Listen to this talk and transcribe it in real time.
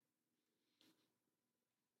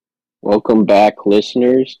Welcome back,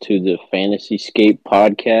 listeners, to the Fantasyscape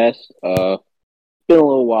podcast. It's been a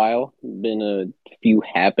little while. Been a few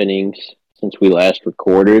happenings since we last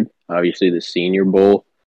recorded. Obviously, the Senior Bowl,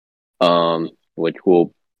 which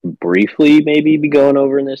we'll briefly maybe be going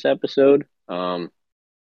over in this episode. But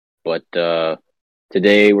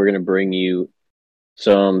today we're going to bring you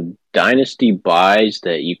some dynasty buys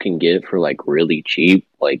that you can get for like really cheap.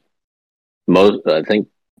 I think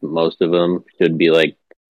most of them should be like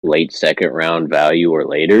late second round value or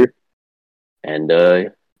later. And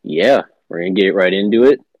yeah, we're gonna get right into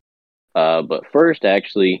it. But first,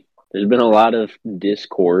 actually, there's been a lot of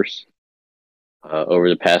discourse over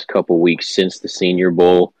the past couple weeks since the Senior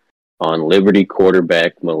Bowl on Liberty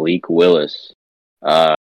quarterback Malik Willis.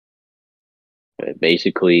 Uh,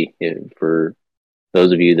 Basically, for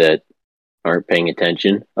those of you that aren't paying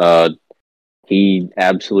attention, he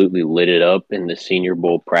absolutely lit it up in the Senior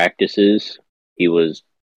Bowl practices. He was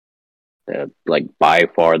like by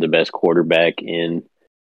far the best quarterback in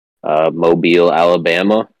Mobile,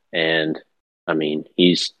 Alabama, and I mean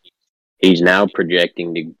he's now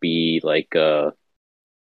projecting to be like I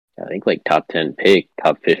think like top 10 pick,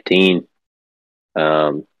 top 15,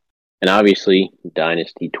 and obviously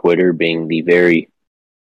Dynasty Twitter, being the very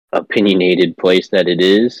opinionated place that it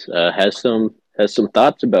is, has some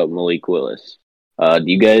thoughts about Malik Willis. Do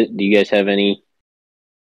you guys have any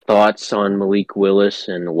thoughts on Malik Willis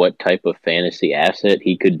and what type of fantasy asset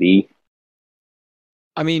he could be?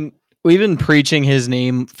 I mean, we've been preaching his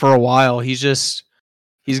name for a while. He's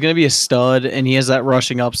going to be a stud, and he has that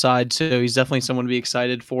rushing upside, so he's definitely someone to be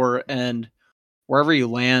excited for. And wherever he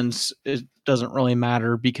lands, it doesn't really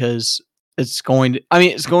matter because it's going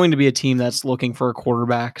to be a team that's looking for a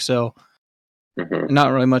quarterback. So,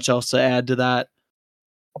 not really much else to add to that.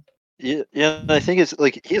 Yeah, I think it's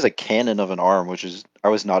like he has a cannon of an arm, which is I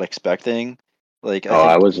was not expecting.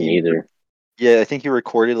 I wasn't either. Yeah, I think he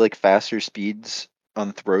recorded like faster speeds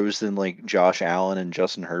on throws than like Josh Allen and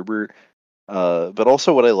Justin Herbert. But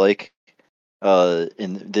also what I like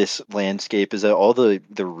in this landscape is that all the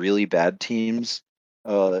really bad teams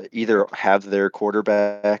either have their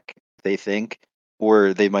quarterback they think,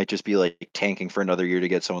 or they might just be like tanking for another year to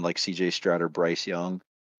get someone like CJ Stroud or Bryce Young.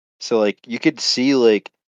 So like you could see like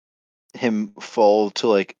him fall to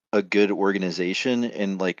like a good organization,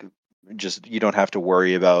 and like just you don't have to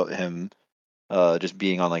worry about him just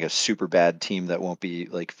being on like a super bad team that won't be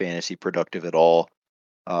like fantasy productive at all.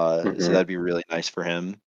 So that'd be really nice for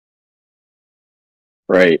him.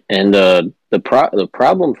 Right. And the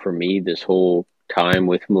problem for me this whole time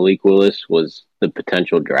with Malik Willis was the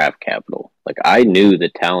potential draft capital. Like I knew the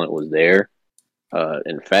talent was there.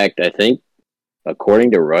 In fact, I think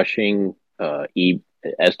according to rushing,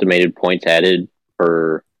 estimated points added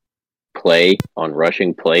per play on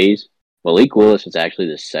rushing plays, Malik Willis is actually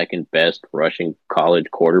the second best rushing college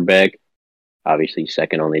quarterback. Obviously,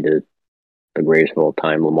 second only to the greatest of all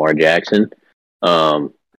time, Lamar Jackson.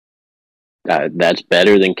 That's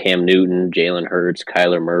better than Cam Newton, Jalen Hurts,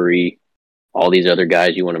 Kyler Murray, all these other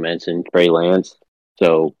guys you want to mention, Trey Lance.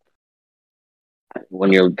 So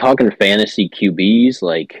when you're talking fantasy QBs,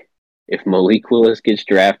 like if Malik Willis gets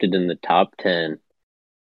drafted in the top 10,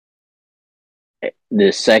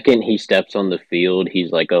 the second he steps on the field,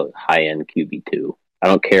 he's like a high-end QB2. I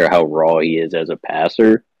don't care how raw he is as a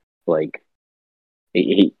passer. Like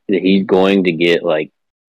he's going to get like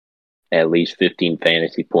at least 15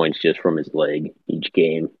 fantasy points just from his leg each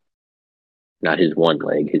game. Not his one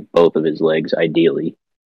leg, both of his legs, ideally.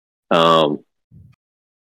 But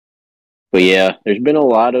yeah, there's been a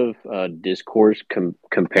lot of discourse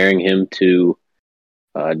comparing him to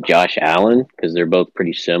Josh Allen because they're both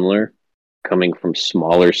pretty similar, coming from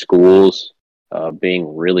smaller schools,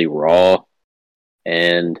 being really raw.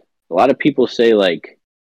 And a lot of people say, like,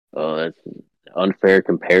 oh, that's an unfair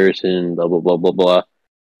comparison, blah, blah, blah, blah, blah.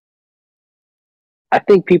 I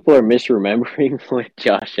think people are misremembering what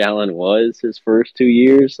Josh Allen was his first 2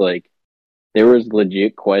 years. Like, there was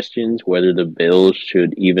legit questions whether the Bills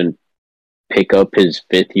should even pick up his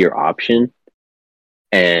fifth-year option.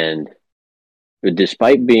 And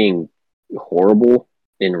despite being horrible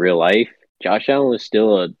in real life, Josh Allen was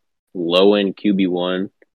still a low-end QB1,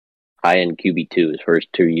 high-end QB2 his first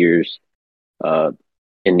 2 years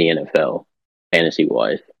in the NFL,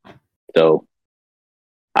 fantasy-wise. So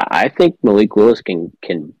I think Malik Willis can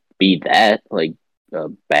be that, like a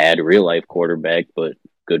bad real-life quarterback, but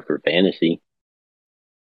good for fantasy.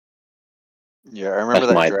 Yeah, I remember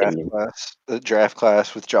that draft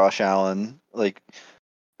class with Josh Allen. Like,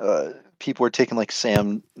 people were taking like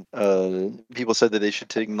Sam. People said that they should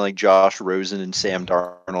take like Josh Rosen and Sam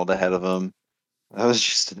Darnold ahead of him. That was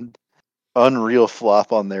just unreal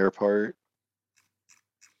flop on their part.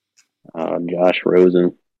 Josh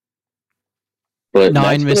Rosen. But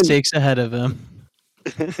 9 mistakes ahead of him.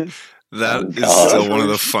 That is God. still one of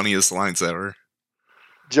the funniest lines ever.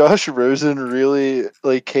 Josh Rosen really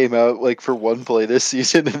came out for one play this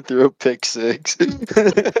season and threw a pick six.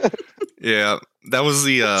 Yeah, that was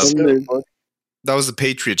the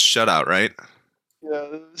Patriots shutout, right? Yeah,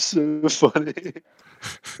 that was so funny.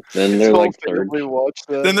 Then His they're whole like third. family watched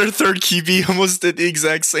that. Then their third QB almost did the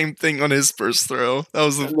exact same thing on his first throw. That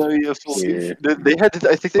was And then Yeah. they had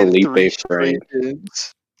I think they had Felipe 3 straight Franks.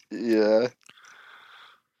 wins. Yeah.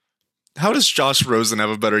 How does Josh Rosen have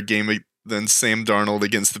a better game than Sam Darnold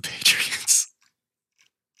against the Patriots?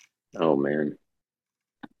 Oh man.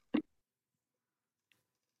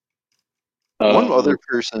 One other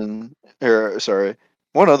person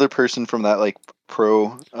from that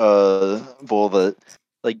pro bowl that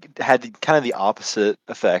had kind of the opposite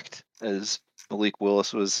effect as Malik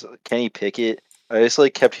Willis was Kenny Pickett. I just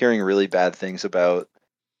kept hearing really bad things about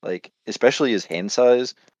especially his hand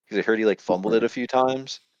size, because I heard he fumbled it a few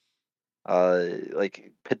times.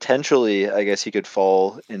 Potentially, I guess he could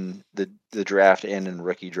fall in the draft and in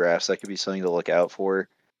rookie drafts. That could be something to look out for.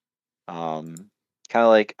 Kind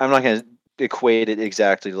of I'm not gonna equate it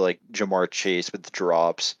exactly to Jamar Chase with the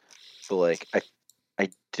drops, but I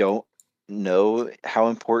don't know how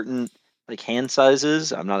important hand size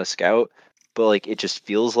is. I'm not a scout, but it just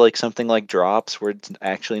feels like something like drops where it's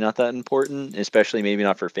actually not that important, especially maybe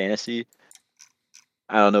not for fantasy.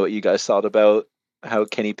 I don't know what you guys thought about how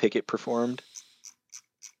Kenny Pickett performed.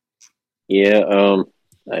 Yeah,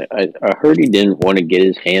 I heard he didn't want to get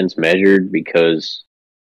his hands measured because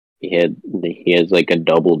he has a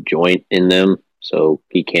double joint in them, so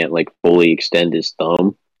he can't fully extend his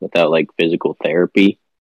thumb without physical therapy.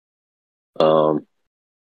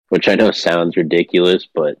 Which I know sounds ridiculous,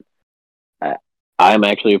 but I'm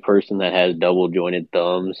actually a person that has double jointed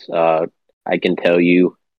thumbs. I can tell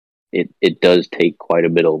you, it does take quite a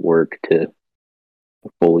bit of work to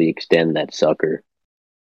fully extend that sucker.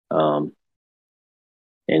 And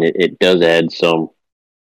it does add some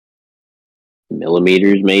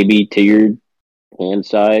millimeters maybe to your hand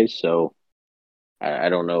size. So I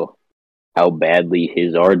don't know how badly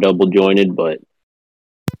his are double jointed, but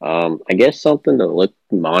I guess something to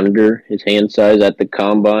monitor his hand size at the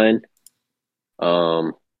combine.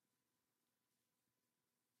 But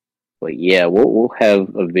yeah, we'll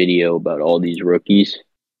have a video about all these rookies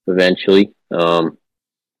eventually. So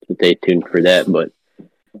stay tuned for that. But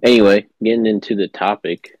anyway, getting into the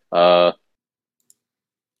topic,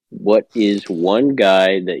 what is one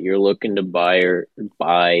guy that you're looking to buy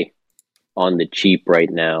on the cheap right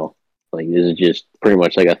now? This is just pretty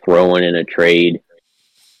much like a throw in a trade,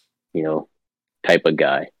 type of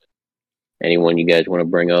guy. Anyone you guys want to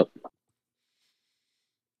bring up?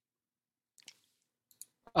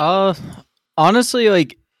 Honestly,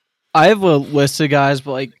 I have a list of guys,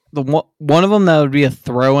 but the one of them that would be a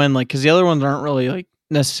throw in, because the other ones aren't really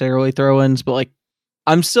necessarily throw ins, but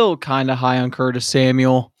I'm still kind of high on Curtis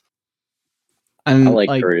Samuel. And I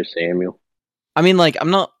like Curtis Samuel. I mean,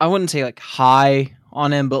 I wouldn't say high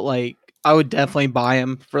on him, but I would definitely buy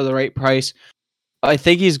him for the right price. I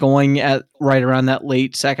think he's going at right around that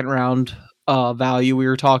late second round value we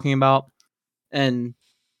were talking about. And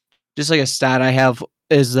just a stat I have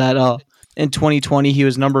is that in 2020 he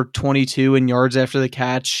was number 22 in yards after the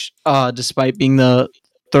catch, despite being the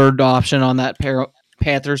third option on that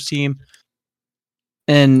Panthers team.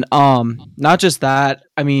 And not just that,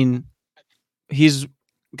 I mean, he's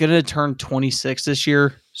gonna turn 26 this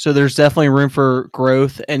year, so there's definitely room for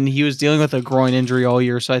growth. And he was dealing with a groin injury all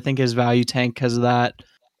year, so I think his value tanked because of that.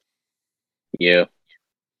 Yeah.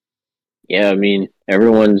 Yeah, I mean,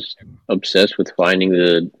 everyone's obsessed with finding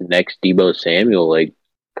the next Deebo Samuel.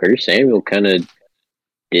 Curtis Samuel kind of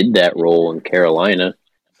did that role in Carolina.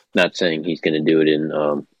 Not saying he's going to do it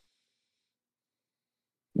in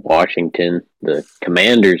Washington, the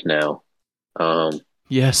Commanders now.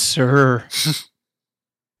 Yes, sir.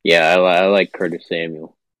 Yeah, I like Curtis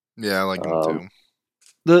Samuel. Yeah, I like him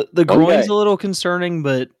too. The groin's a little concerning,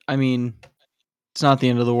 but I mean, it's not the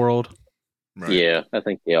end of the world. Right. Yeah, I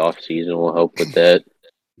think the off season will help with that.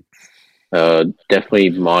 Definitely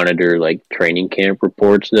monitor training camp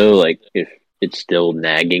reports though. If it's still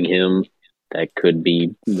nagging him, that could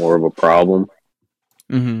be more of a problem.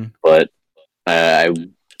 Mm-hmm. But I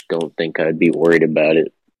don't think I'd be worried about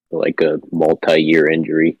it, a multi-year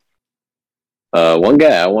injury. One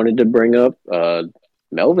guy I wanted to bring up,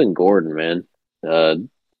 Melvin Gordon, man.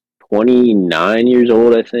 29 years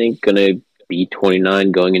old, I think, gonna be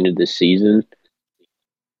 29 going into the season.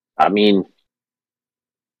 I mean,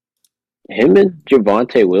 him and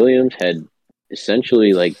Javonte Williams had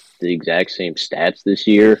essentially like the exact same stats this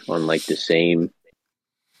year on like the same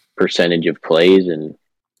percentage of plays, and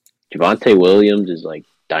Javonte Williams is like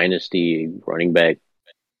dynasty running back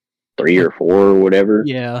 3 or 4 or whatever.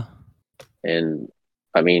 Yeah. And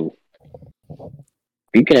I mean,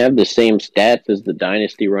 if you can have the same stats as the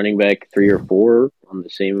dynasty running back 3 or 4 on the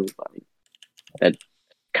same, that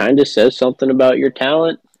kind of says something about your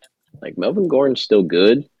talent. Like Melvin Gordon's still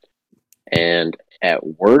good, and at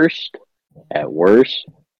worst,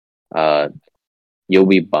 uh, you'll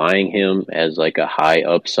be buying him as like a high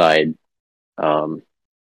upside um,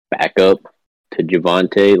 backup to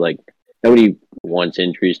Javonte. Like nobody wants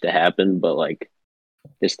injuries to happen, but like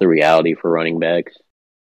it's the reality for running backs.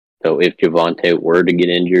 So if Javonte were to get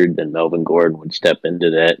injured, then Melvin Gordon would step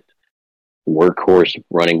into that workhorse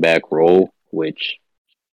running back role, which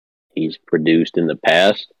he's produced in the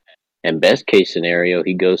past. And best case scenario,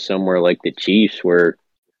 he goes somewhere like the Chiefs, where,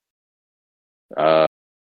 uh,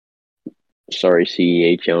 sorry,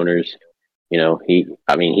 CEH owners, he's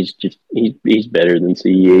better than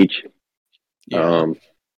CEH. Yeah.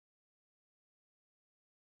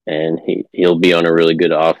 And he'll be on a really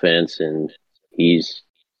good offense, and he's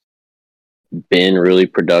been really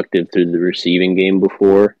productive through the receiving game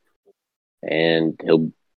before, and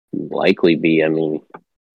he'll likely be,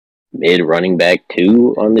 mid running back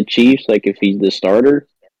 2 on the Chiefs, like if he's the starter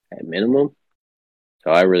at minimum.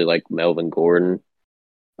 So I really like Melvin Gordon.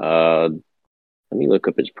 Let me look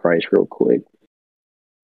up his price real quick.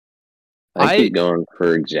 I think he's going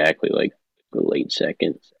for exactly like the late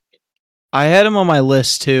second. I had him on my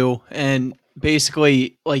list too, and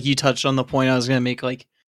basically, like you touched on the point I was going to make. Like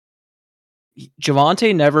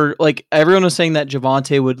Javonte never, like everyone was saying that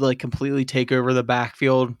Javonte would like completely take over the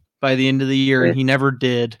backfield by the end of the year, and he never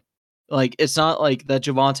did. Like it's not like that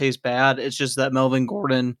Javonte is bad; it's just that Melvin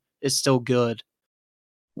Gordon is still good.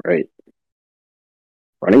 Right.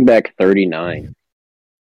 Running back 39.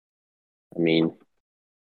 I mean,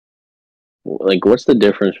 like, what's the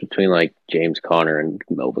difference between like James Conner and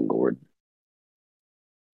Melvin Gordon?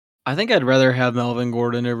 I think I'd rather have Melvin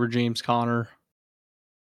Gordon over James Conner.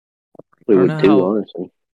 We would too,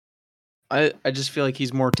 honestly. I just feel like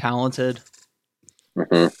he's more talented.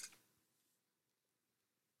 Mm-hmm.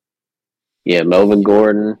 Yeah, Melvin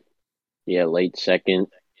Gordon. Yeah, late second.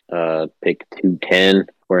 Pick 210,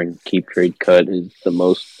 where keep trade cut is the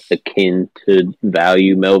most akin to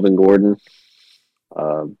value Melvin Gordon.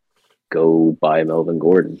 Go buy Melvin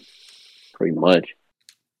Gordon, pretty much.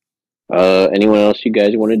 Anyone else you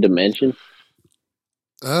guys wanted to mention?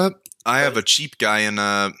 I have a cheap guy in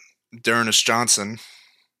D'Ernest Johnson,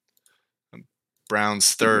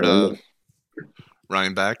 Brown's third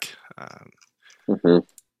running back. Mm-hmm.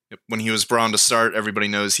 When he was brought on to start, everybody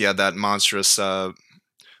knows he had that monstrous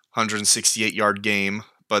 168-yard game.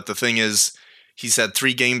 But the thing is, he's had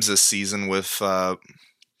 3 games this season with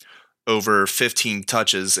over 15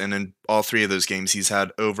 touches, and in all 3 of those games, he's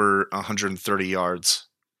had over 130 yards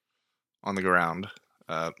on the ground.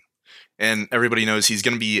 And everybody knows he's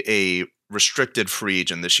going to be a restricted free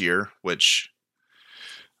agent this year, which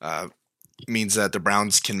means that the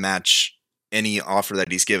Browns can match any offer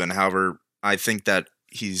that he's given. However, I think that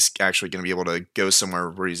he's actually going to be able to go somewhere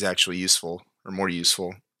where he's actually useful or more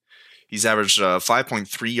useful. He's averaged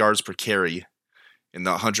 5.3 yards per carry in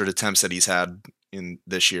the 100 attempts that he's had in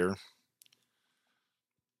this year.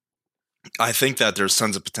 I think that there's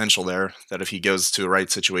tons of potential there, that if he goes to the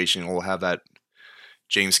right situation, he'll have that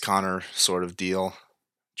James Conner sort of deal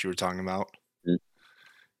that you were talking about. I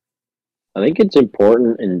think it's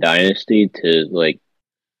important in Dynasty to like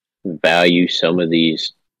value some of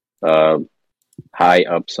these high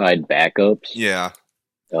upside backups. Yeah,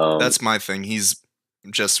 that's my thing. He's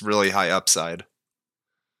just really high upside.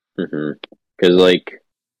 Because like,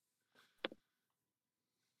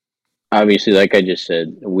 obviously, like I just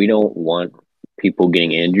said, we don't want people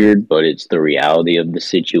getting injured, but it's the reality of the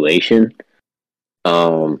situation.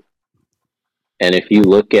 And if you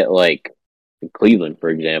look at like Cleveland, for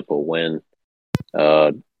example, when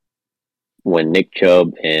Nick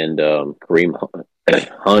Chubb and Kareem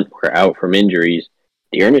Hunt were out from injuries,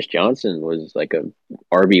 D'Ernest Johnson was like a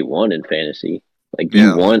RB1 in fantasy. Like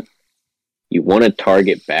you want to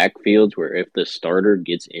target backfields where if the starter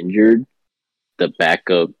gets injured, the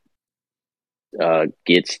backup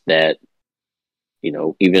gets that,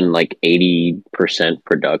 even like 80%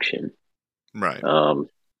 production. Right.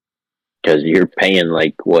 Because you're paying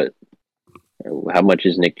like what? How much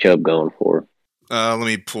is Nick Chubb going for? Let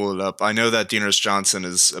me pull it up. I know that D'Ernest Johnson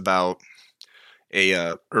is about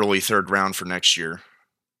a early 3rd round for next year.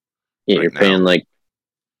 Yeah, right you're now. paying like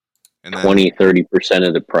And then 20-30%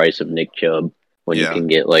 of the price of Nick Chubb when you Yeah. can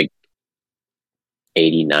get like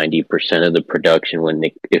 80-90% of the production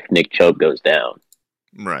if Nick Chubb goes down.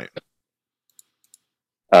 right.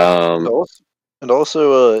 And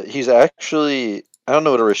also, he's actually, I don't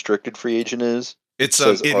know what a restricted free agent is. It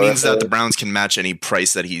says means that the RFA. Browns can match any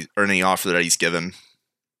price that or any offer that he's given.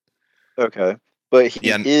 Okay, but he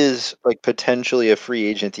Yeah. is like potentially a free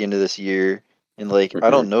agent at the end of this year, and like I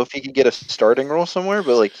don't know if he could get a starting role somewhere,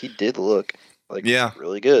 but like he did look like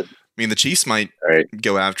really good. I mean, the Chiefs might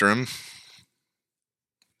go after him.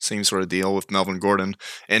 Same sort of deal with Melvin Gordon.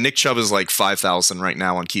 And Nick Chubb is like 5,000 right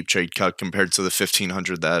now on Keep Trade Cut compared to the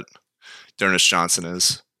 1,500 that D'Ernest Johnson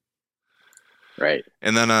is. Right.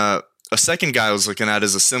 And then a second guy I was looking at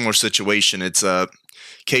is a similar situation. It's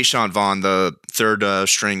Keyshawn Vaughn, the third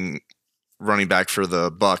string running back for the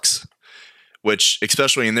Bucks, which,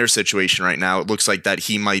 especially in their situation right now, it looks like that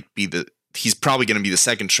he's probably going to be the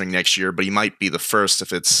second string next year, but he might be the first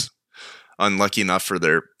if it's unlucky enough for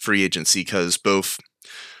their free agency, because both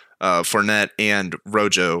Fournette and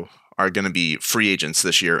Rojo are going to be free agents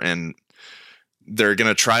this year, and they're going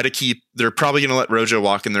to try to keep. They're probably going to let Rojo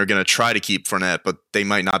walk, and they're going to try to keep Fournette, but they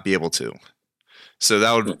might not be able to. So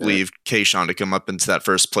that would leave Keyshawn to come up into that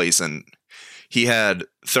first place, and he had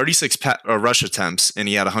 36 rush attempts, and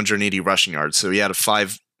he had 180 rushing yards. So he had a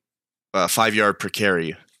 5-yard per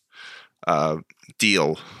carry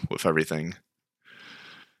deal with everything.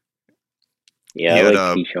 Yeah, I like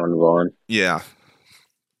Keyshawn Vaughn. Yeah.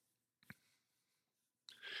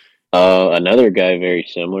 Another guy very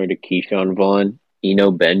similar to Keyshawn Vaughn,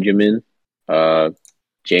 Benjamin,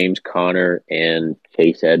 James Conner, and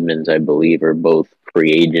Chase Edmonds, I believe, are both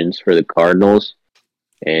free agents for the Cardinals.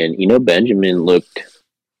 And Benjamin looked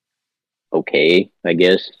okay, I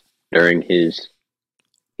guess, during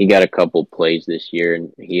he got a couple plays this year,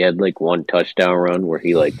 and he had like one touchdown run where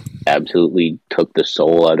he like absolutely took the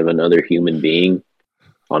soul out of another human being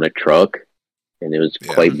on a truck, and it was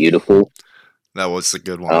quite beautiful. That was a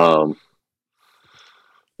good one.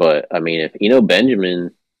 But I mean, if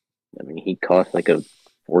Benjamin, he cost like a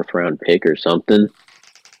 4th-round pick or something.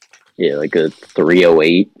 Yeah, like a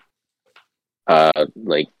 308.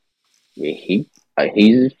 Like he's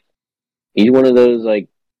one of those like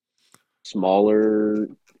smaller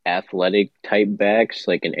athletic type backs,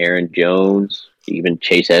 like an Aaron Jones, even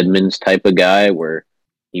Chase Edmonds type of guy, where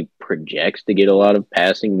he projects to get a lot of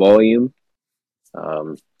passing volume.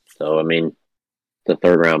 So I mean, it's a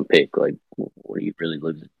 3rd-round pick. Like, what are you really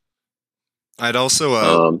losing? I'd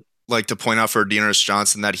also like to point out for D'Ernest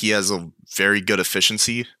Johnson that he has a very good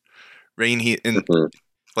efficiency rating.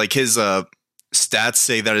 Like his stats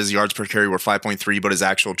say that his yards per carry were 5.3, but his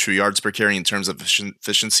actual true yards per carry in terms of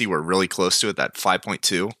efficiency were really close to it, that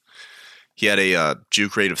 5.2. He had a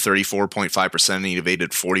juke rate of 34.5%, and he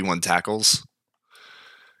evaded 41 tackles.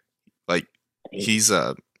 Like, he's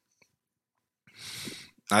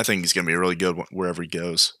I think he's going to be really good wherever he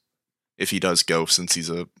goes, if he does go, since he's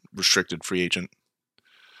a restricted free agent.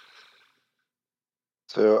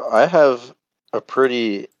 So I have a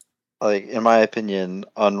pretty, like, in my opinion,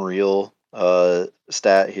 unreal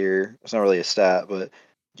stat here. It's not really a stat, but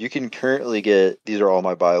you can currently get, these are all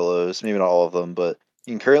my buy lows, maybe not all of them, but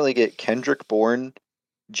you can currently get Kendrick Bourne,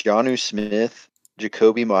 Jonnu Smith,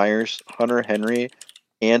 Jacoby Myers, Hunter Henry,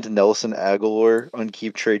 and Nelson Aguilar on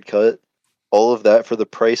Keep Trade Cut. All of that for the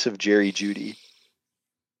price of Jerry Jeudy.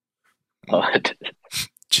 What?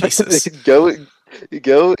 Jesus. Go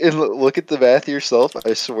and look at the math yourself.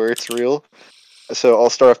 I swear it's real. So I'll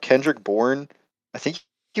start off Kendrick Bourne. I think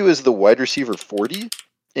he was the wide receiver 40,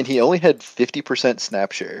 and he only had 50%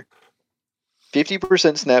 snap share.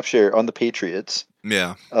 50% snap share on the Patriots.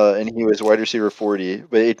 Yeah. And he was wide receiver 40,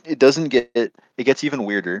 but it doesn't it gets even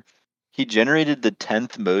weirder. He generated the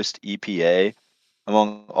 10th most EPA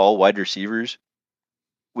among all wide receivers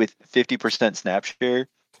with 50% snap share.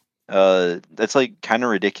 That's like kind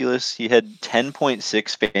of ridiculous. He had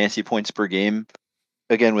 10.6 fantasy points per game,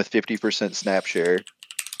 again with 50% snap share.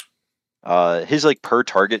 His like per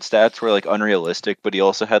target stats were like unrealistic, but he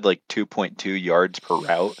also had like 2.2 yards per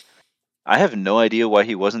route. I have no idea why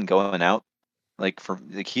he wasn't going out.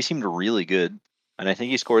 He seemed really good, and I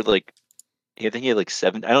think he scored I think he had like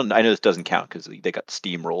 7. I know this doesn't count because they got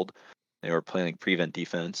steamrolled. They were playing like prevent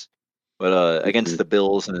defense, but against the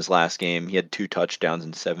Bills in his last game, he had 2 touchdowns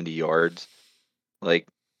and 70 yards. Like,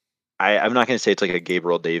 I'm not going to say it's like a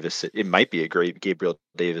Gabriel Davis. It might be a great Gabriel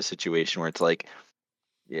Davis situation where it's like,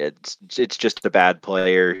 yeah, it's just a bad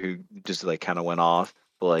player who just like kind of went off.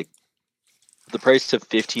 But like the price of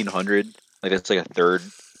 1,500, like that's like a third.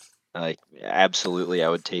 Like, absolutely, I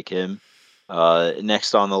would take him.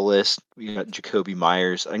 Next on the list, we got Jacoby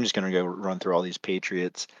Myers. I'm just gonna go run through all these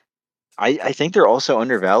Patriots. I think they're also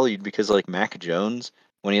undervalued because like Mac Jones,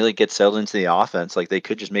 when he like gets settled into the offense, like they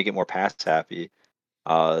could just make it more pass happy.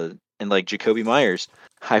 And like Jacoby Myers,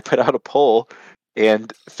 I put out a poll,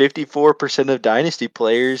 and 54% of dynasty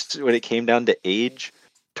players, when it came down to age,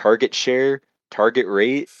 target share, target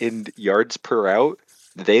rate, and yards per route,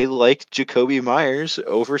 they liked Jacoby Myers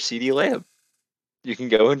over CeeDee Lamb. You can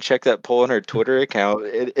go and check that poll on our Twitter account.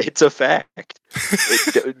 It's a fact.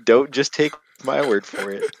 Don't just take my word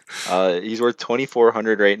for it. He's worth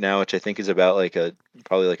 2,400 right now, which I think is about like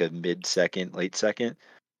probably like a mid second, late second.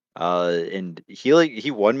 And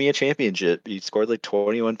he won me a championship. He scored like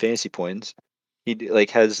 21 fantasy points. He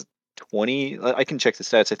like has 20. I can check the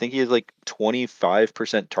stats. I think he has like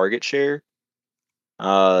 25% target share.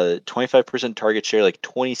 25% target share, like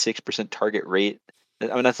 26% target rate.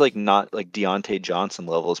 I mean, that's like not like Deontay Johnson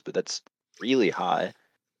levels, but that's really high.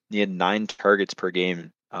 He had 9 targets per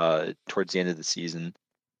game towards the end of the season.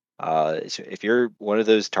 So if you're one of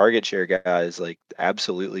those target share guys, like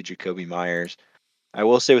absolutely Jacoby Myers. I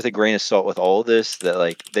will say with a grain of salt with all of this that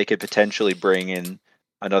like they could potentially bring in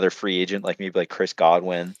another free agent, like maybe like Chris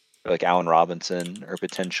Godwin or like Allen Robinson, or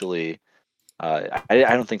potentially I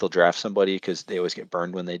don't think they'll draft somebody because they always get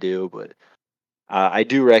burned when they do, but I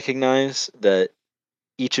do recognize that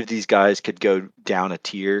each of these guys could go down a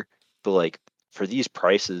tier, but like for these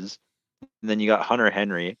prices, and then you got Hunter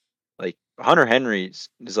Henry. Like Hunter Henry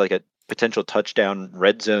is like a potential touchdown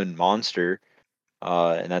red zone monster,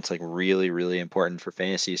 and that's like really really important for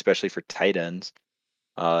fantasy, especially for tight ends.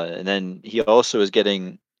 And then he also is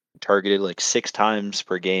getting targeted like 6 times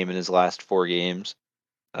per game in his last 4 games.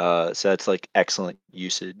 So that's like excellent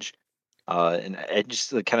usage. And it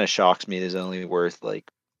just like, kind of shocks me that it's only worth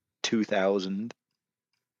like 2,000.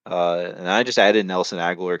 And I just added Nelson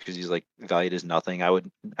Aguilar because he's like valued as nothing. I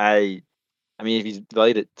mean, if he's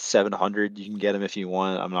valued at 700, you can get him if you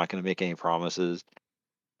want. I'm not going to make any promises.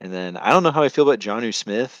 And then I don't know how I feel about Jonnu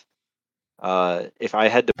Smith. If I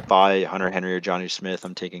had to buy Hunter Henry or Jonnu Smith,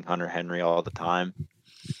 I'm taking Hunter Henry all the time.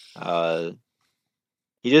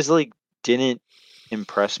 He just like didn't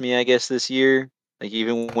impress me, I guess, this year. Like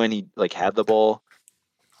even when he like had the ball.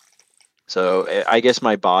 So I guess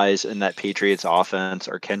my buys in that Patriots offense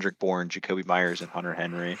are Kendrick Bourne, Jacoby Myers, and Hunter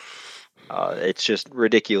Henry. It's just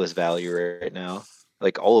ridiculous value right now.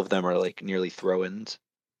 Like all of them are like nearly throw-ins.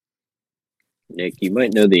 Nick, you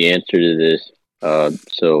might know the answer to this,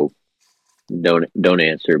 so don't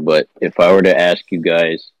answer. But if I were to ask you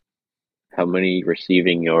guys how many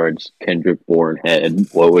receiving yards Kendrick Bourne had,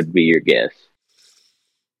 what would be your guess?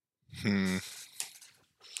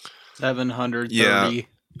 730. Yeah,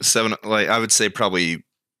 Like I would say probably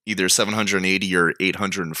either 780 or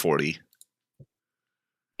 840.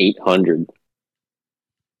 800.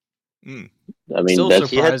 Mm. I mean, Still that's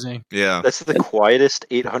surprising. Yeah, That's the quietest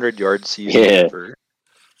 800-yard season Yeah. ever.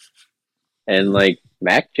 and like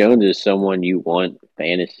Mac Jones is someone you want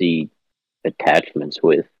fantasy attachments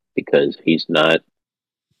with because he's not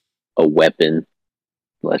a weapon.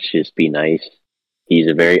 Let's just be nice. He's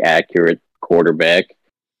a very accurate quarterback.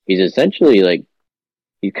 He's essentially like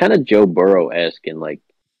he's kind of Joe Burrow-esque, and like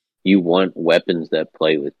you want weapons that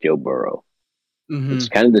play with Joe Burrow. Mhm. It's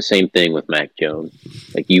kind of the same thing with Mac Jones.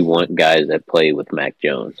 Like you want guys that play with Mac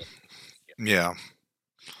Jones. yeah.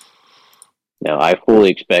 Now I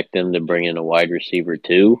fully expect them to bring in a wide receiver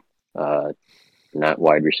too. Not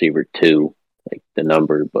wide receiver 2, like the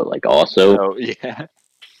number, but like also Oh yeah.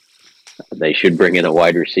 they should bring in a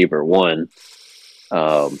wide receiver 1.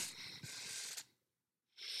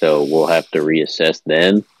 So we'll have to reassess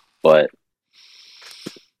then. But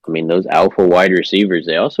I mean, those alpha wide receivers,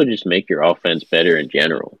 they also just make your offense better in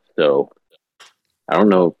general. So I don't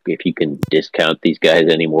know if you can discount these guys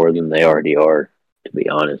any more than they already are, to be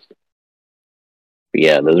honest. But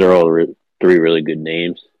yeah, those are all 3 really good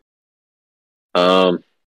names.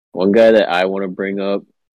 One guy that I want to bring up,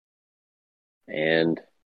 and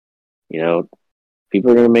you know,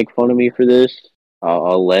 people are gonna make fun of me for this.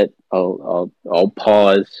 I'll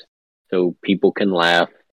pause so people can laugh.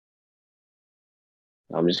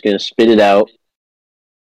 I'm just gonna spit it out.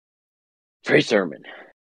 Trey Sermon.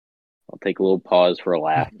 I'll take a little pause for a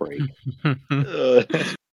laugh break.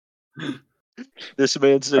 This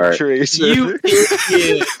man's a All right. tracer. You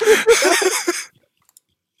idiot.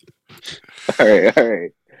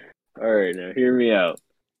 All right. Now hear me out.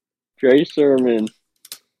 Trey Sermon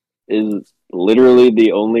is literally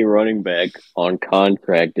the only running back on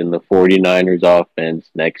contract in the 49ers offense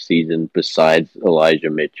next season besides Elijah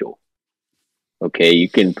Mitchell. Okay, you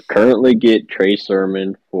can currently get Trey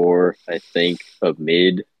Sermon for, I think, a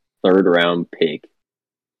mid third round pick.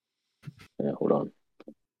 Hold on.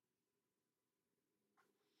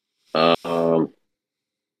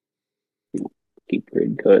 Keep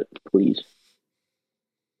grid cut, please.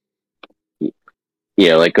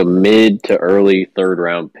 Yeah, like a mid to early third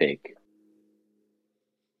round pick.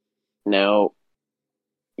 Now,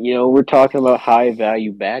 we're talking about high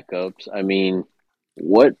value backups. I mean,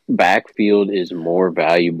 what backfield is more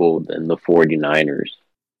valuable than the 49ers,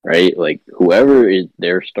 right? Like, whoever is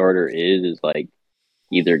their starter is like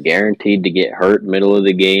either guaranteed to get hurt middle of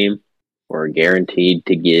the game or guaranteed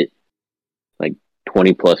to get like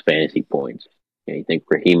 20 plus fantasy points. You think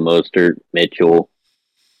Raheem Mostert, Mitchell,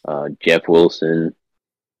 Jeff Wilson,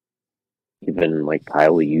 even like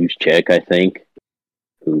Kyle Juszczyk, I think,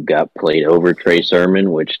 who got played over Trey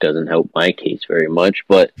Sermon, which doesn't help my case very much.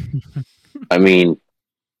 But, I mean,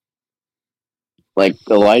 like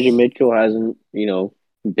Elijah Mitchell hasn't,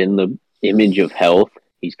 been the image of health.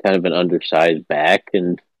 He's kind of an undersized back.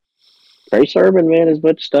 And Trey Sermon, man, as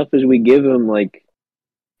much stuff as we give him, like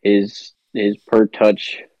his per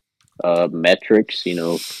touch metrics,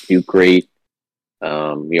 Duke rate,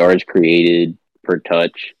 yards created per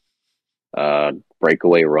touch,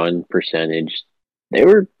 breakaway run percentage, they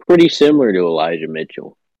were pretty similar to Elijah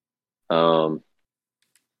Mitchell. The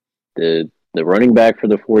running back for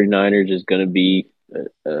the 49ers is going to be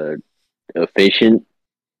efficient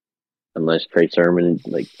unless Trey Sermon,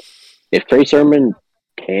 if Trey Sermon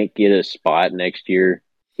can't get a spot next year,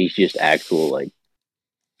 he's just actual,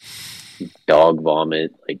 dog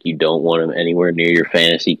vomit. Like, you don't want him anywhere near your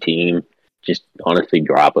fantasy team. Just honestly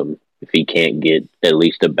drop him if he can't get at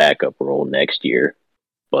least a backup role next year.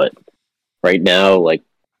 But right now, like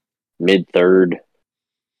mid third,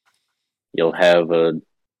 you'll have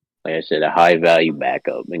like I said, a high value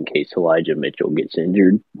backup in case Elijah Mitchell gets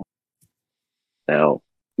injured. Now,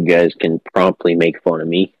 you guys can promptly make fun of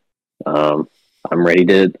me. I'm ready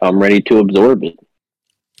to absorb it.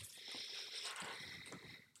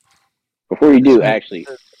 Before you do, actually,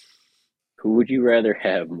 who would you rather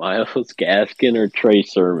have, Myles Gaskin or Trey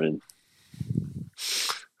Sermon?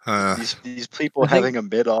 These people having a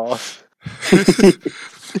mid off.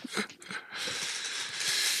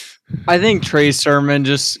 I think Trey Sermon,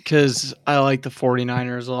 just because I like the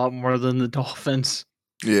 49ers a lot more than the Dolphins.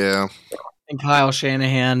 Yeah. And Kyle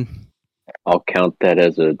Shanahan. I'll count that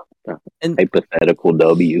as a hypothetical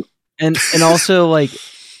W. And also, like,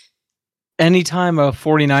 anytime a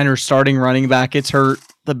 49er starting running back gets hurt,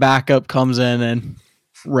 the backup comes in and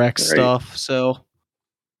wrecks stuff. So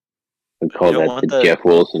we call that the Jeff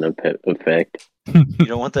Wilson effect. You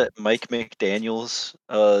don't want that Mike McDaniels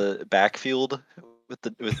backfield with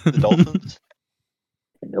the Dolphins?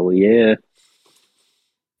 Hell yeah.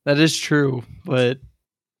 That is true, but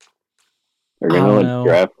they're gonna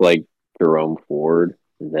draft like Jerome Ford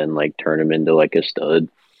and then turn him into a stud.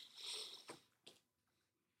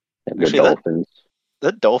 And the Dolphins.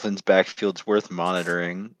 That Dolphins backfield's worth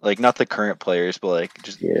monitoring. Like, not the current players, but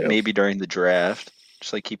maybe during the draft.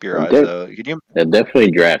 Just keep your eyes out. They'll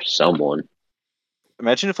definitely draft someone.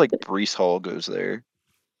 Imagine if Breece Hall goes there.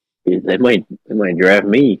 They might draft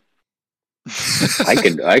me.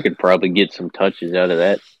 I could probably get some touches out of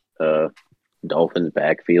that Dolphins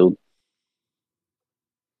backfield.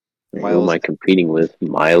 Who am I competing with?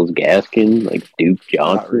 Myles Gaskin, Duke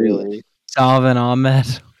Johnson? Not really. Salvin Ahmed.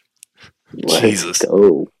 Jesus.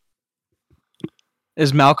 Go.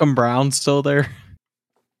 Is Malcolm Brown still there?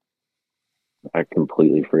 I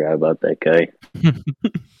completely forgot about that guy.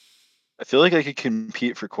 I feel like I could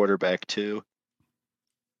compete for quarterback too.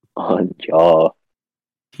 On jaw.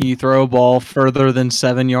 Can you throw a ball further than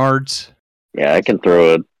 7 yards? Yeah, I can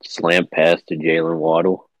throw a slant pass to Jalen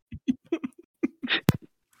Waddle.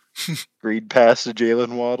 Read pass to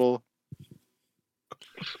Jalen Waddle.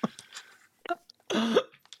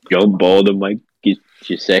 Jump ball to Mike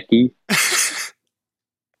Gesicki.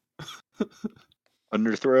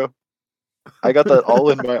 Underthrow. I got that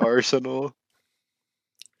all in my arsenal.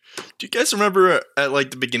 Do you guys remember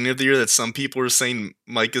at the beginning of the year that some people were saying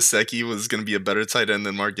Mike Gesicki was going to be a better tight end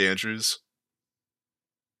than Mark Andrews?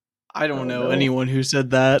 I don't know anyone who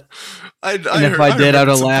said that. If I did, I'd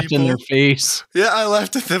have laughed in their face. Yeah, I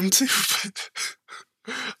laughed at them too, but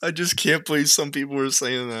I just can't believe some people were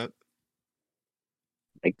saying that.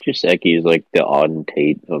 Mike Gesicki is the Auden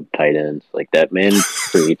Tate of tight ends. That man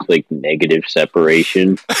creates negative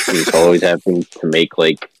separation. He's always having to make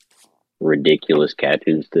ridiculous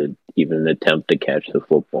catches to even attempt to catch the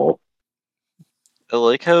football. I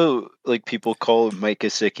like how people call Mike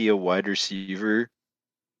Gesicki a wide receiver,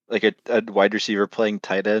 a wide receiver playing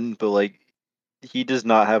tight end, but he does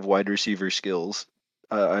not have wide receiver skills.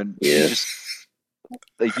 Yeah.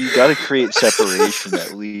 Like you got to create separation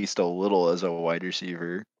at least a little as a wide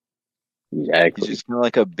receiver. He's Exactly. just kind of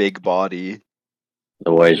like a big body.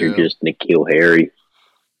 Otherwise, Yeah. you're just N'Keal Harry.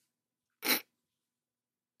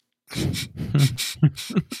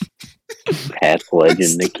 Past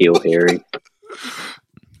legend N'Keal Harry.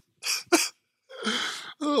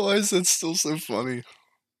 Oh, why is that still so funny?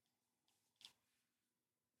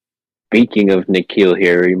 Speaking of N'Keal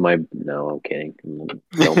Harry, no, I'm kidding.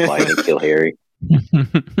 Don't buy N'Keal Harry.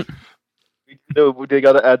 No, they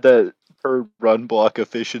got to add that per run block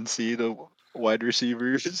efficiency to wide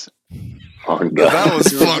receivers. On That God.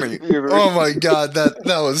 was funny. You're- Oh my god, that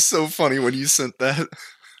was so funny when you sent that.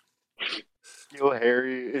 N'Keal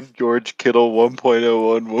Harry and George Kittle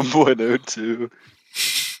 1.01, 1.02.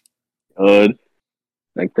 God.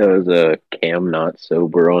 Like that was a Cam Not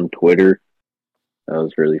Sober on Twitter. That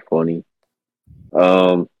was really funny.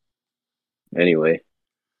 Anyway.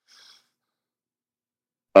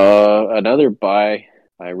 Another buy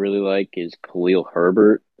I really like is Khalil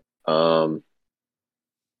Herbert.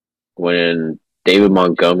 When David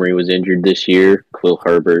Montgomery was injured this year, Khalil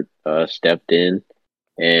Herbert stepped in,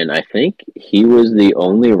 and I think he was the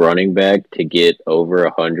only running back to get over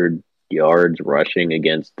 100 yards rushing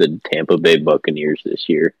against the Tampa Bay Buccaneers this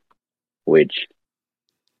year, which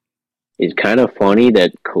is kind of funny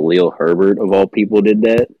that Khalil Herbert of all people did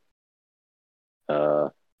that.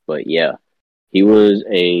 But yeah, he was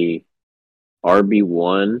a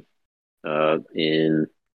RB1 in,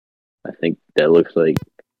 I think that looks like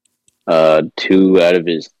 2 out of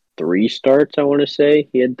his 3 starts. I want to say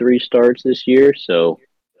he had 3 starts this year. So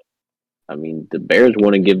I mean, the Bears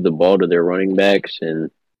want to give the ball to their running backs,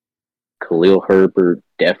 and Khalil Herbert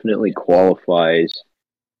definitely qualifies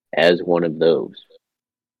as one of those.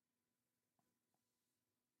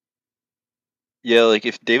 Yeah, like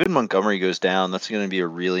if David Montgomery goes down, that's going to be a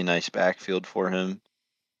really nice backfield for him.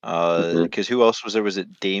 Mm-hmm. Because who else was there? Was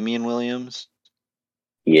it Damian Williams?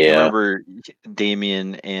 I Yeah, remember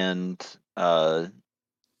Damian and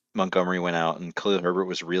Montgomery went out, and Khalil Herbert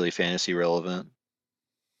was really fantasy relevant.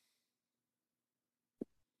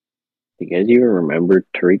 you guys even remember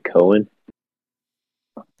Tariq Cohen?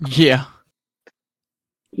 Yeah.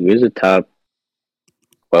 He was a top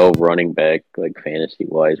 12 running back, like fantasy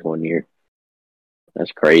wise, one year.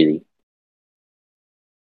 That's crazy.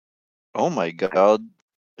 Oh my God!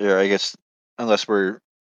 Yeah, I guess unless we're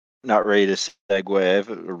not ready to segue, I have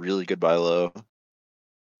a really good buy low.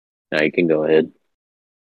 Now you can go ahead.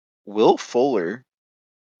 Will Fuller.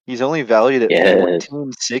 He's only valued at Yes,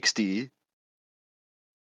 1460.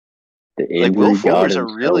 the Like Will injury god Fuller's a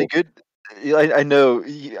really himself. good. I know.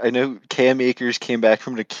 I know. Cam Akers came back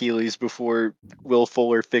from an Achilles before Will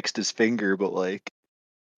Fuller fixed his finger, but like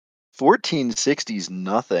 1460 is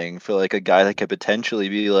nothing for like a guy that could potentially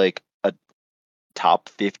be like a top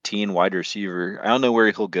 15 wide receiver. I don't know where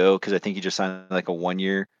he'll go because I think he just signed like a 1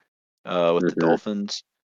 year with the Mm-hmm. Dolphins,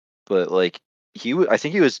 but like I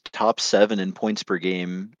think he was top 7 in points per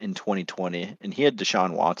game in 2020, and he had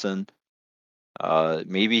Deshaun Watson.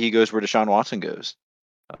 Maybe he goes where Deshaun Watson goes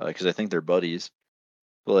because I think they're buddies.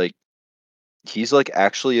 But like he's like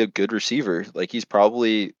actually a good receiver. Like he's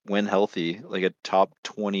probably when healthy like a top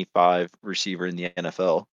 25 receiver in the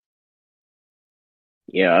NFL.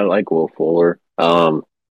 Yeah, I like Will Fuller.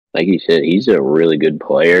 Like you said, he's a really good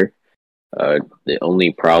player. The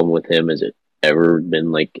only problem with him has it ever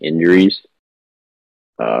been like injuries.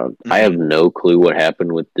 I have no clue what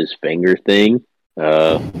happened with this finger thing.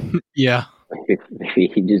 Yeah.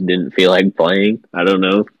 Maybe he just didn't feel like playing. I don't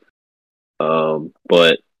know.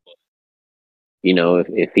 But you know,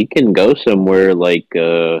 if he can go somewhere like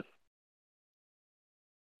I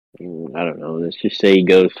don't know, let's just say he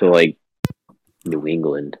goes to like New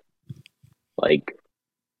England, like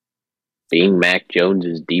being Mac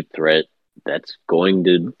Jones's deep threat, that's going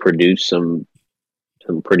to produce some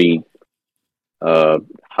pretty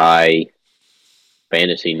high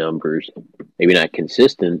fantasy numbers. Maybe not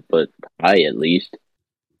consistent, but high at least.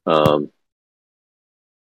 But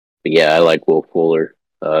yeah, I like Will Fuller.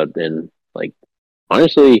 And like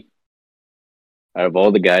honestly, out of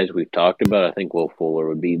all the guys we've talked about, I think Will Fuller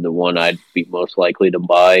would be the one I'd be most likely to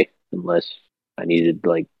buy, unless I needed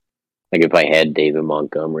like if I had David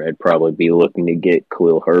Montgomery, I'd probably be looking to get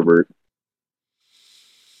Khalil Herbert.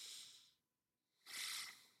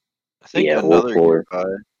 I But think yeah, Will another good Fuller. buy.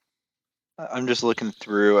 I'm just looking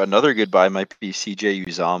through. Another good buy might be CJ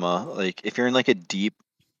Uzama. Like if you're in like a deep,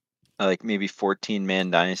 like maybe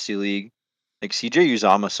 14-man dynasty league, like CJ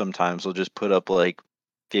Uzama sometimes will just put up like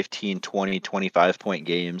 15, 20, 25 point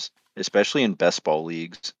games, especially in best ball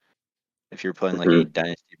leagues. if you're playing like Mhm. a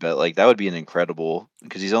dynasty bet, like that would be an incredible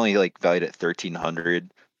because he's only like valued at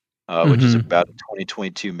 1,300, which is about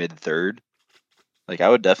 2022 mid third. Like I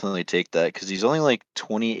would definitely take that because he's only like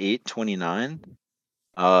 28, 29,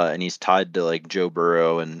 and he's tied to like Joe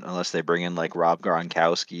Burrow, and unless they bring in like Rob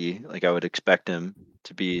Gronkowski, like I would expect him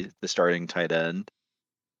to be the starting tight end.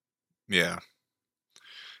 Yeah.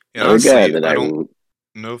 Yeah, Another guy honestly, that I I don't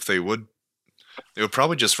know if they would. They would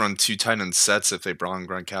probably just run 2 tight end sets if they brought in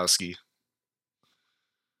Gronkowski.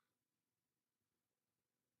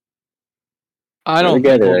 I another don't guy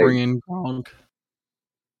think we'll that bring in Gronk.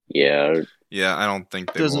 yeah, Yeah, I don't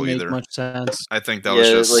think they Doesn't will make either. much sense. I think that was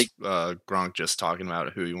Yeah, just like Gronk just talking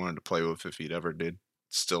about who he wanted to play with if he'd ever did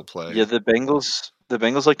still play. yeah, the Bengals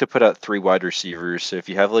like to put out 3 wide receivers. So if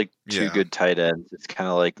you have like 2 Yeah. good tight ends, it's kind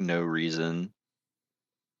of like no reason.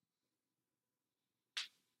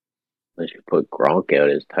 I should put Gronk out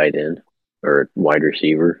as tight end or wide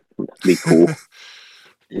receiver. That'd be cool.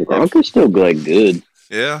 Yeah, Gronk is still like good.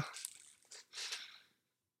 Yeah.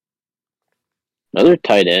 Another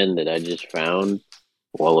tight end that I just found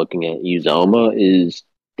while looking at Uzoma is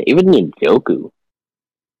David Njoku.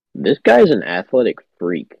 This guy's an athletic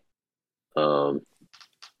freak. Um,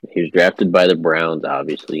 he was drafted by the Browns,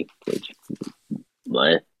 obviously, which,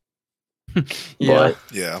 but Yeah.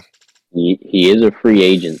 Yeah. he is a free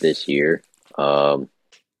agent this year. Hopefully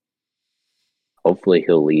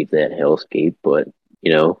he'll leave that hellscape, but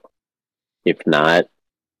if not,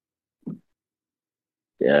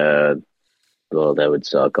 well, that would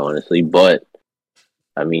suck, honestly. But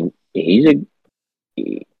I mean, he's an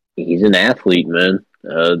athlete, man.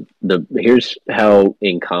 Here's how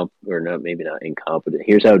maybe not incompetent.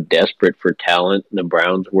 Here's how desperate for talent the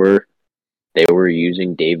Browns were. They were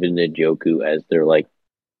using David Njoku as their like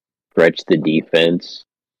stretch the defense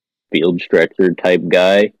field stretcher type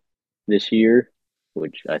guy this year,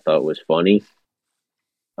 which I thought was funny.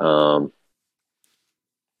 But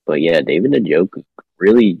yeah, David Njoku,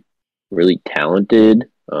 really, really talented.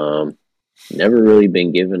 Never really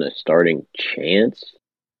been given a starting chance.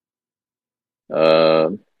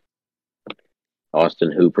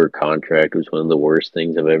 Austin Hooper contract was one of the worst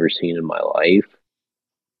things I've ever seen in my life.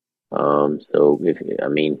 So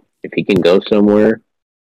if he can go somewhere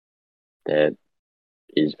that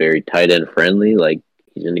is very tight end friendly, like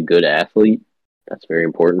he's a good athlete, that's very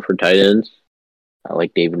important for tight ends. I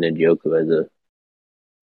like David Njoku as a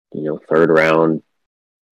third round,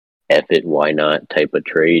 F it, why not type of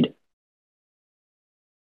trade.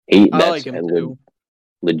 I That's like him too.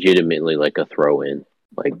 legitimately like a throw in,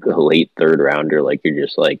 like a late third rounder. Like you're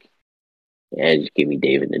just like, yeah, just give me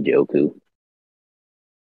David Njoku.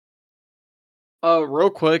 Real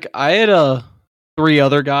quick, I had 3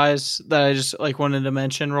 other guys that I just like wanted to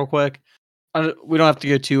mention real quick. We don't have to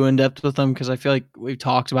go too in depth with them because I feel like we've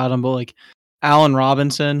talked about them, but like Allen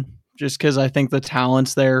Robinson, just because I think the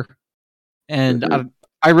talent's there, and Mhm.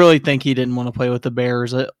 I really think he didn't want to play with the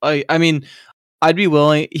Bears. I mean, I'd be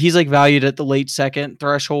willing. He's like valued at the late second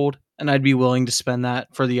threshold, and I'd be willing to spend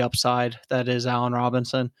that for the upside that is Allen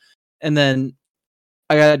Robinson. And then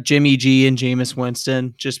I got Jimmy G and Jameis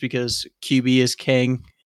Winston just because QB is king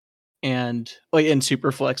and like in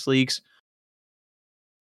super flex leagues.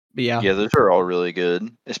 But yeah, Yeah, those are all really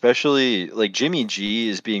good. Especially like Jimmy G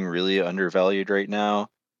is being really undervalued right now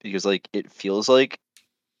because like it feels like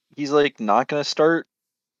he's like not gonna start,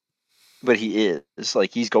 but he is.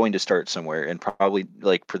 Like he's going to start somewhere and probably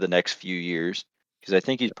like for the next few years because I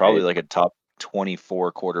think he's probably Right. like a top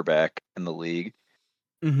 24 quarterback in the league.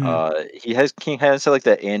 mm-hmm. He has like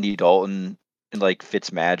that Andy Dalton and like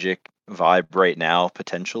Fitzmagic vibe right now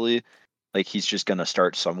potentially. Like he's just gonna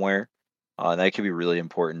start somewhere. And that could be really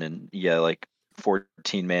important in like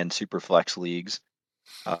 14-man super flex leagues.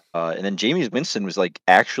 And then Jameis Winston was like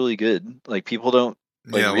actually good. Like people don't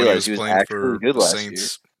like Yeah, when he realize was he was playing actually for good the last year.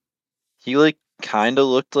 Saints. He like kind of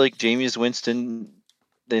looked like Jameis Winston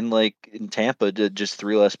then like in Tampa did just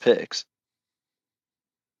 3 less picks.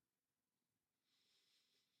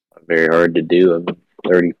 Very hard to do.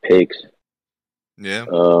 30 picks. Yeah.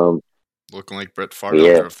 Um, Looking like Brett but Favre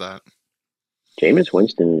yeah, after that. Jameis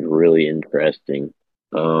Winston is really interesting.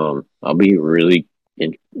 I'll be really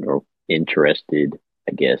interested,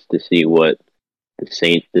 I guess, to see what the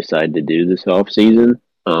Saints decide to do this offseason.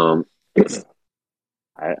 I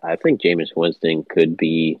think Jameis Winston could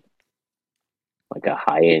be like a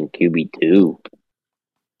high end QB2.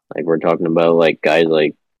 Like we're talking about like guys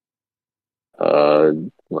uh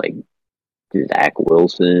like Zach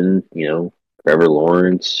Wilson, Trevor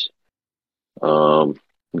Lawrence, um,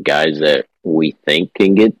 guys that we think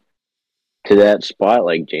can get to that spot.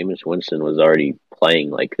 Like Jameis Winston was already playing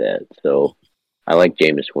like that, so I like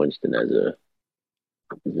Jameis Winston as a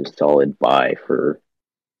solid buy for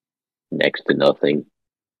next to nothing.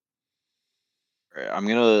 All right, I'm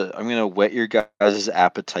gonna whet your guys'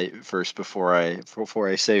 appetite first before I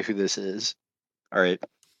say who this is. All right,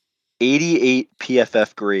 88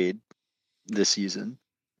 PFF grade this season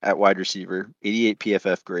at wide receiver. 88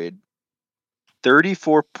 PFF grade.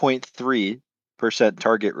 34.3%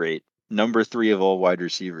 target rate. Number 3 of all wide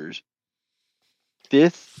receivers.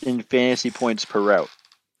 5th in fantasy points per route.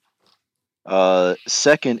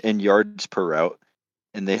 Second in yards per route,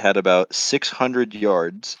 and they had about 600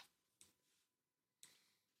 yards.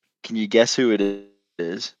 Can you guess who it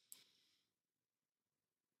is?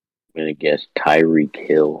 I'm gonna guess Tyreek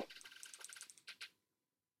Hill.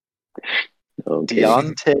 Okay.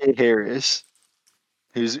 Deontay Harris,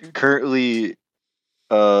 who's currently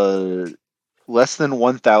less than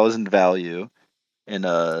 1,000 value in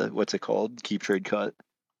what's it called? Keep trade cut.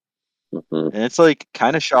 Mm-hmm. And it's like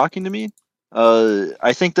kind of shocking to me.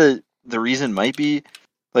 I think that the reason might be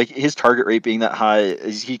like his target rate being that high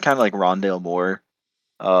is he kind of like Rondale Moore,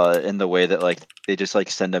 in the way that like they just like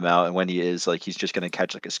send him out, and when he is like he's just gonna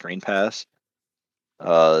catch like a screen pass.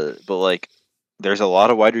 But like there's a lot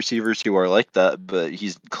of wide receivers who are like that, but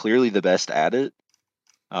he's clearly the best at it.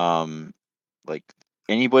 Like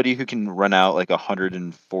anybody who can run out like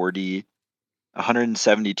 140,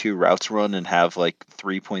 172 routes run and have like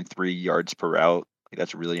 3.3 yards per route, like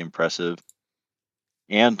that's really impressive.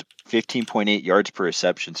 And 15.8 yards per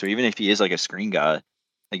reception. So even if he is like a screen guy,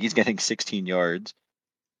 like he's getting 16 yards.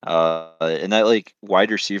 And that like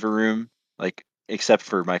wide receiver room, like except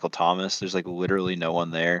for Michael Thomas, there's like literally no one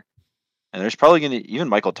there. And there's probably gonna even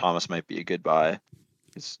Michael Thomas might be a good buy.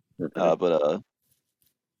 Mm-hmm.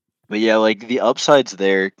 But yeah, like the upside's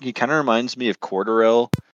there. He kind of reminds me of Cordarrelle.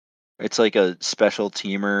 It's like a special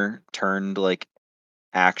teamer turned like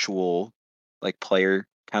actual like player,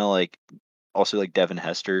 kind of like also like Devin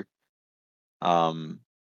Hester. Um,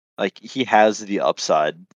 like he has the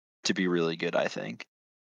upside to be really good, I think.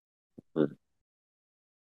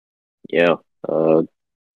 Yeah.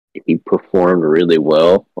 He performed really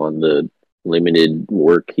well on the limited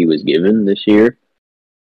work he was given this year.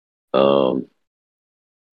 Um,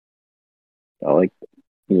 I like,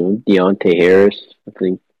 Deontay Harris. I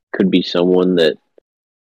think could be someone that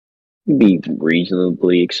you'd be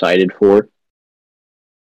reasonably excited for.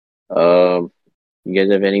 You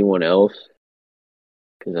guys have anyone else?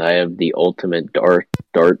 Because I have the ultimate dart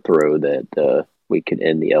throw that we could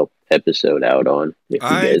end the episode out on. If you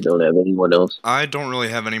I guys don't have anyone else, I don't really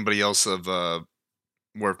have anybody else of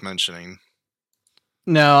worth mentioning.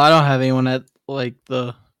 No, I don't have anyone at like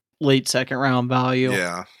the late second round value.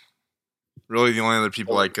 Yeah, really, the only other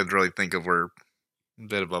people I could really think of were a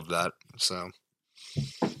bit above that. So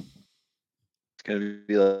It's gonna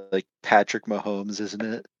be like Patrick Mahomes, isn't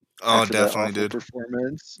it? oh, After that definitely, awful dude.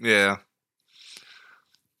 performance. Yeah,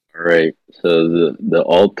 all right. So the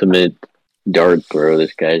ultimate dart throw.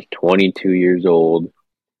 This guy's 22 years old.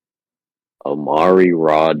 Amari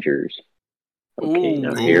Rogers. Okay,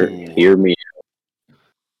 now Ooh. hear me.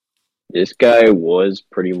 This guy was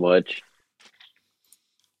pretty much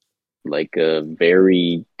like a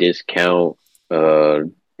very discount. Well,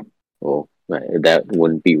 that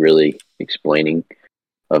wouldn't be really explaining.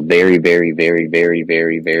 A very, very, very, very,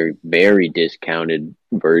 very, very, very discounted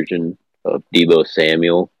version of Debo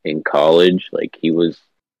Samuel in college. Like he was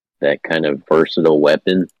that kind of versatile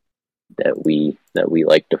weapon that we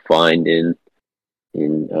like to find in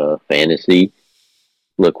fantasy.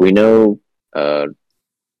 Look, we know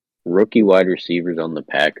rookie wide receivers on the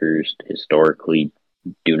Packers historically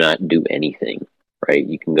do not do anything, right?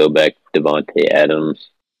 You can go back to Devontae Adams.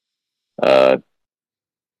 I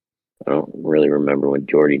don't really remember when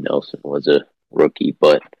Jordy Nelson was a rookie,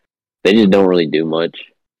 but they just don't really do much.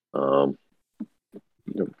 Um,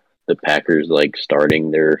 the Packers like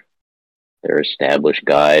starting their established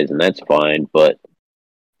guys, and that's fine. But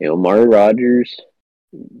Amari Rogers,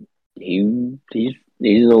 he's an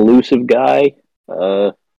elusive guy.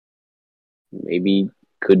 Maybe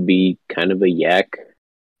could be kind of a yak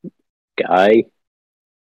guy.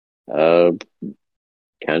 Uh,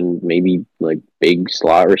 kind of maybe like big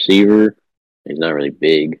slot receiver. He's not really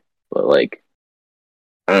big, but like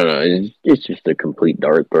I don't know. It's just a complete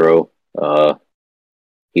dart throw.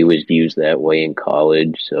 He was used that way in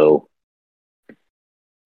college, so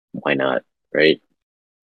why not, right?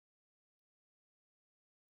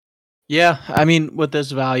 Yeah, I mean, with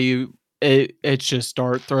this value, it's just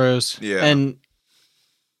dart throws. Yeah. And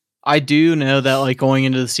I do know that like going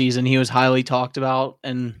into the season, he was highly talked about,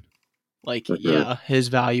 and like Mhm. yeah, his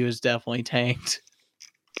value is definitely tanked.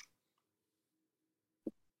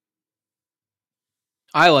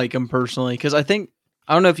 I like him personally because I don't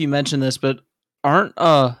know if you mentioned this, but aren't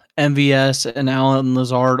MVS and Alan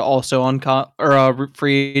Lazard also on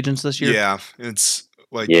free agents this year? Yeah, it's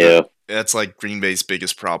like Yeah, that's like Green Bay's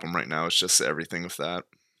biggest problem right now. It's just everything with that.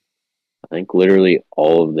 I think literally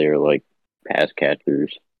all of their like pass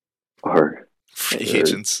catchers are Free are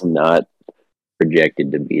agents. not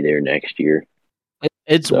projected to be there next year.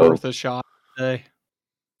 It's So- worth a shot today.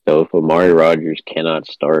 So if Amari Rogers cannot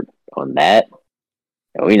start on that,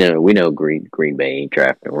 we know Green Bay ain't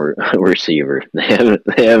drafting a receiver. They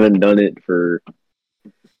haven't done it for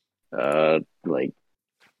like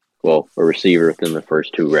a receiver within the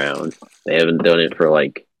first 2 rounds. They haven't done it for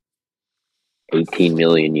like 18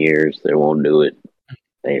 million years. They won't do it.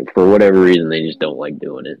 For whatever reason, they just don't like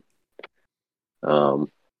doing it. So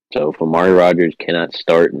if Amari Rogers cannot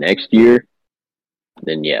start next year,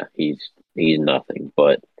 then yeah, he's nothing.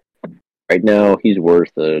 But right now, he's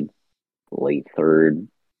worth a late third,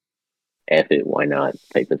 F it, why not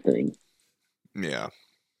type of thing. Yeah.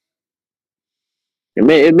 It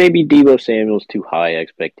may be Deebo Samuel's too high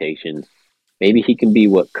expectations. Maybe he can be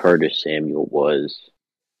what Curtis Samuel was,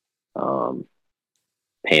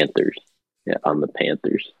 Panthers, on the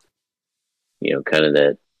Panthers. Kind of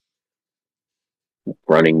that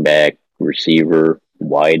running back, receiver,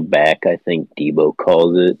 wide back, I think Deebo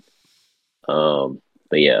calls it.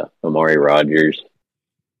 But yeah, Amari Rogers,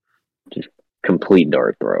 just complete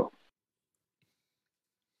dart throw.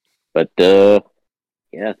 But yeah,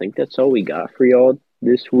 I think that's all we got for y'all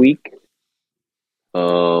this week.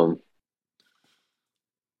 I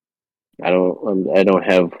don't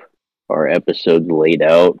have our episodes laid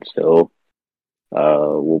out, so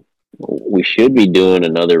we should be doing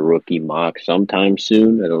another rookie mock sometime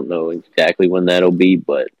soon. I don't know exactly when that'll be,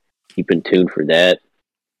 but keep in tune for that.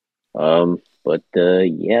 But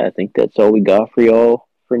yeah, I think that's all we got for y'all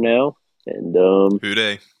for now. And Who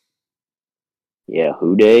day? yeah,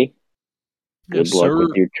 Who Day. Good Yes, luck sir.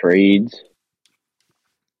 with your trades.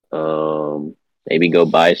 Maybe go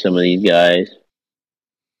buy some of these guys.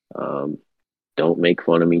 Don't make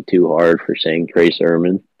fun of me too hard for saying Trey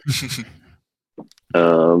Sermon.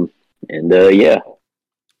 And yeah,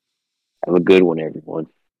 have a good one, everyone.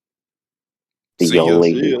 See See y'all ya.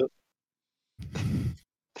 later. See ya.